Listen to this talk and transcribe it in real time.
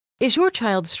Is your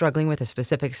child struggling with a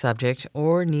specific subject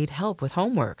or need help with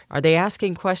homework? Are they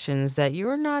asking questions that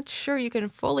you're not sure you can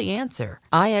fully answer?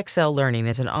 IXL Learning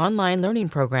is an online learning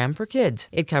program for kids.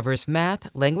 It covers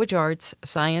math, language arts,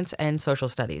 science, and social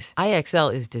studies.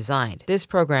 IXL is designed. This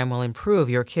program will improve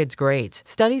your kids' grades.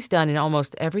 Studies done in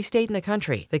almost every state in the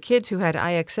country. The kids who had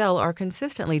IXL are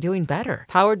consistently doing better.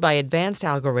 Powered by advanced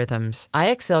algorithms,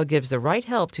 IXL gives the right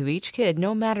help to each kid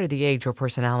no matter the age or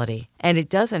personality. And it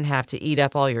doesn't have to eat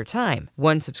up all your time.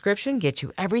 One subscription gets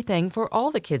you everything for all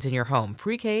the kids in your home,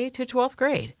 pre-K to 12th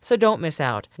grade. So don't miss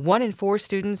out. 1 in 4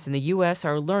 students in the U.S.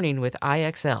 are learning with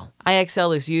IXL.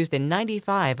 IXL is used in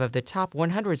 95 of the top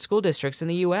 100 school districts in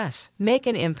the U.S. Make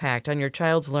an impact on your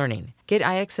child's learning. Get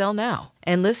IXL now.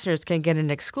 And listeners can get an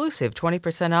exclusive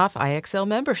 20% off IXL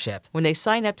membership when they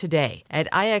sign up today at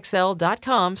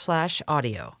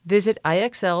IXL.com/audio. Visit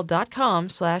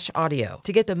IXL.com/audio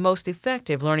to get the most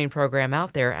effective learning program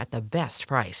out there at the best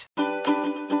price.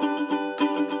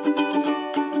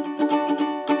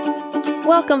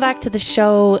 Welcome back to the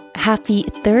show. Happy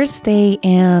Thursday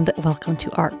and welcome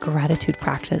to our gratitude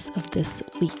practice of this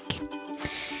week.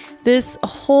 This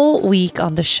whole week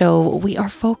on the show, we are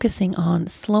focusing on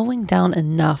slowing down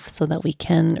enough so that we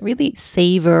can really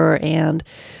savor and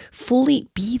fully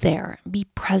be there, be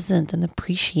present and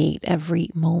appreciate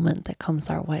every moment that comes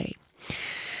our way.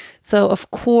 So, of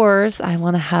course, I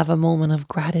want to have a moment of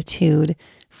gratitude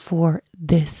for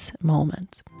this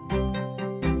moment.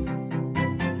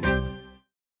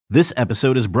 This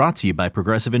episode is brought to you by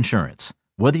Progressive Insurance.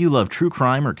 Whether you love true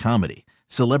crime or comedy,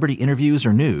 celebrity interviews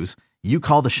or news, you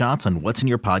call the shots on what's in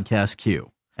your podcast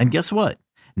queue. And guess what?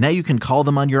 Now you can call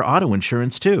them on your auto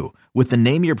insurance too with the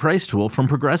Name Your Price tool from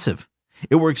Progressive.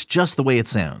 It works just the way it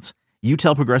sounds. You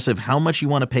tell Progressive how much you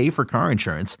want to pay for car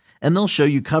insurance, and they'll show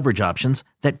you coverage options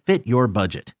that fit your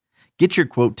budget. Get your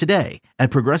quote today at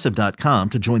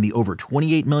Progressive.com to join the over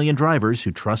 28 million drivers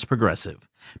who trust Progressive.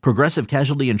 Progressive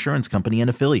Casualty Insurance Company and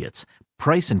Affiliates.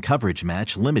 Price and coverage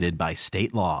match limited by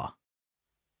state law.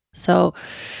 So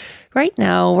right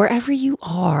now, wherever you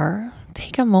are,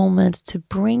 take a moment to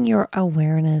bring your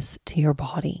awareness to your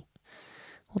body.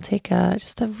 We'll take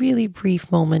just a really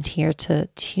brief moment here to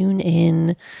tune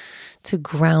in, to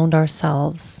ground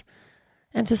ourselves,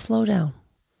 and to slow down.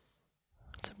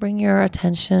 To bring your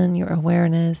attention, your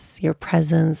awareness, your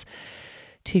presence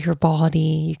to your body.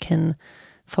 You can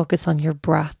focus on your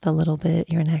breath a little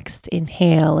bit, your next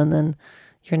inhale and then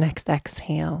your next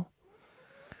exhale.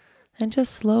 And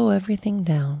just slow everything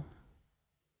down.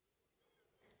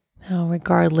 Now,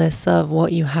 regardless of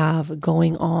what you have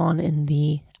going on in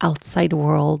the outside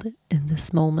world in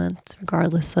this moment,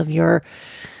 regardless of your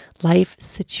life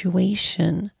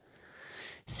situation,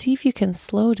 see if you can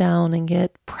slow down and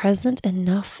get present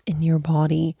enough in your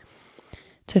body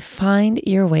to find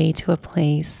your way to a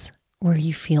place where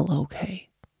you feel okay.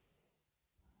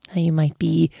 Now, you might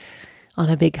be on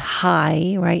a big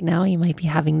high right now. You might be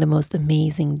having the most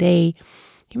amazing day.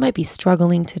 You might be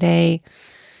struggling today.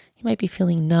 You might be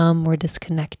feeling numb or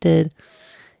disconnected.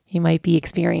 You might be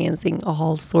experiencing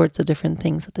all sorts of different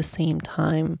things at the same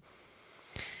time.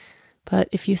 But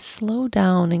if you slow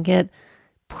down and get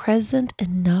present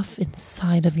enough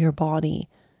inside of your body,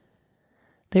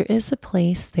 there is a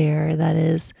place there that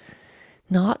is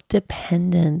not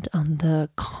dependent on the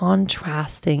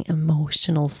contrasting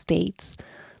emotional states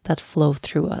that flow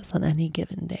through us on any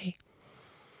given day.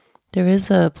 There is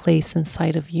a place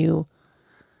inside of you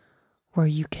where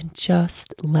you can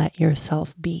just let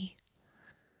yourself be,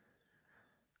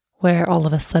 where all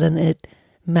of a sudden it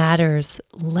matters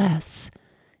less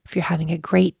if you're having a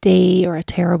great day or a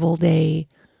terrible day.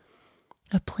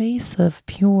 A place of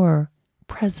pure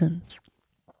presence.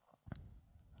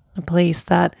 A place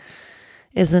that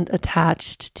isn't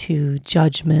attached to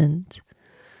judgment.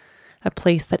 A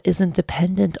place that isn't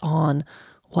dependent on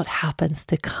what happens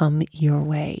to come your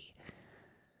way.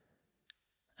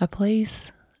 A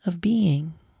place of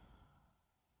being.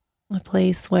 A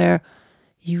place where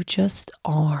you just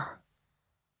are.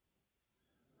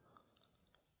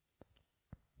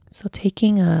 So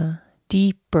taking a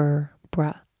deeper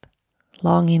breath.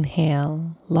 Long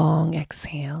inhale, long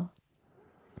exhale.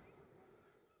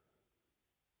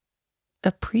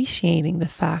 Appreciating the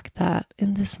fact that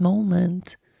in this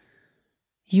moment,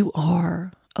 you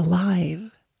are alive.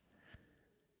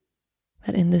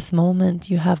 That in this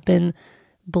moment, you have been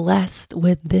blessed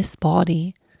with this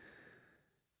body.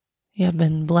 You have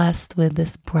been blessed with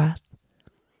this breath.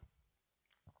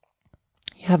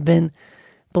 You have been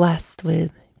blessed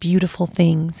with beautiful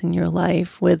things in your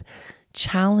life, with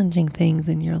challenging things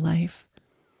in your life.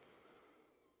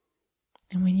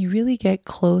 And when you really get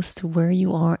close to where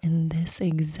you are in this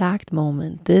exact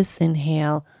moment, this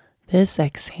inhale, this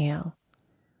exhale,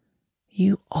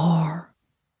 you are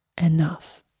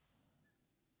enough.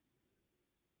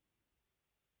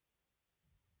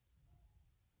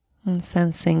 And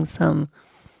sensing some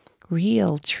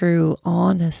real, true,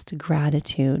 honest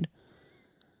gratitude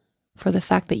for the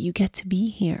fact that you get to be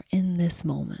here in this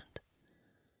moment.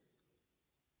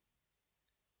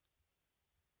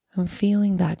 I'm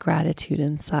feeling that gratitude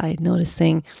inside,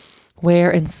 noticing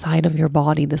where inside of your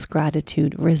body this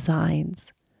gratitude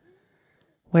resides,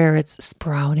 where it's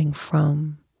sprouting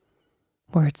from,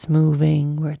 where it's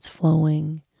moving, where it's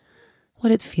flowing,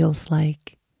 what it feels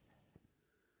like.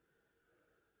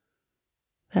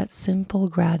 That simple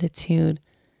gratitude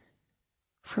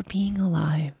for being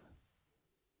alive,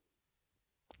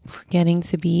 for getting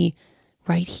to be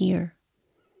right here,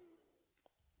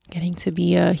 getting to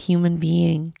be a human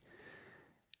being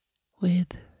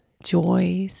with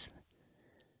joys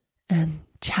and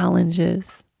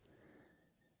challenges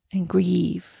and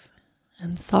grief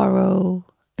and sorrow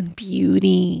and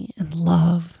beauty and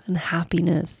love and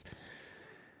happiness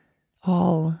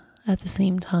all at the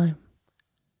same time.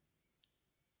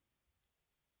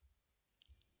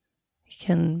 You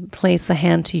can place a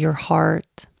hand to your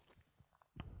heart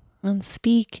and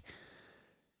speak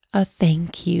a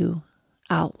thank you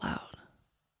out loud.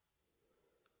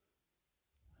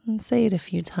 And say it a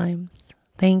few times.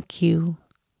 Thank you.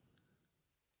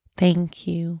 Thank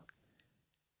you.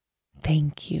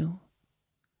 Thank you.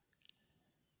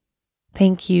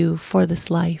 Thank you for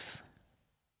this life.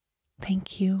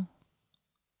 Thank you.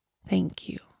 Thank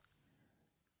you.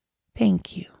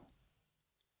 Thank you.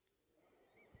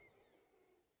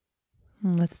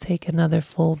 And let's take another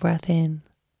full breath in.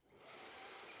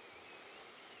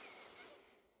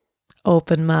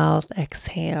 Open mouth,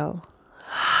 exhale.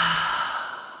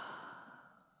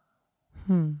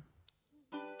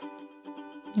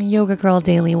 Yoga Girl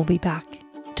Daily will be back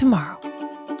tomorrow.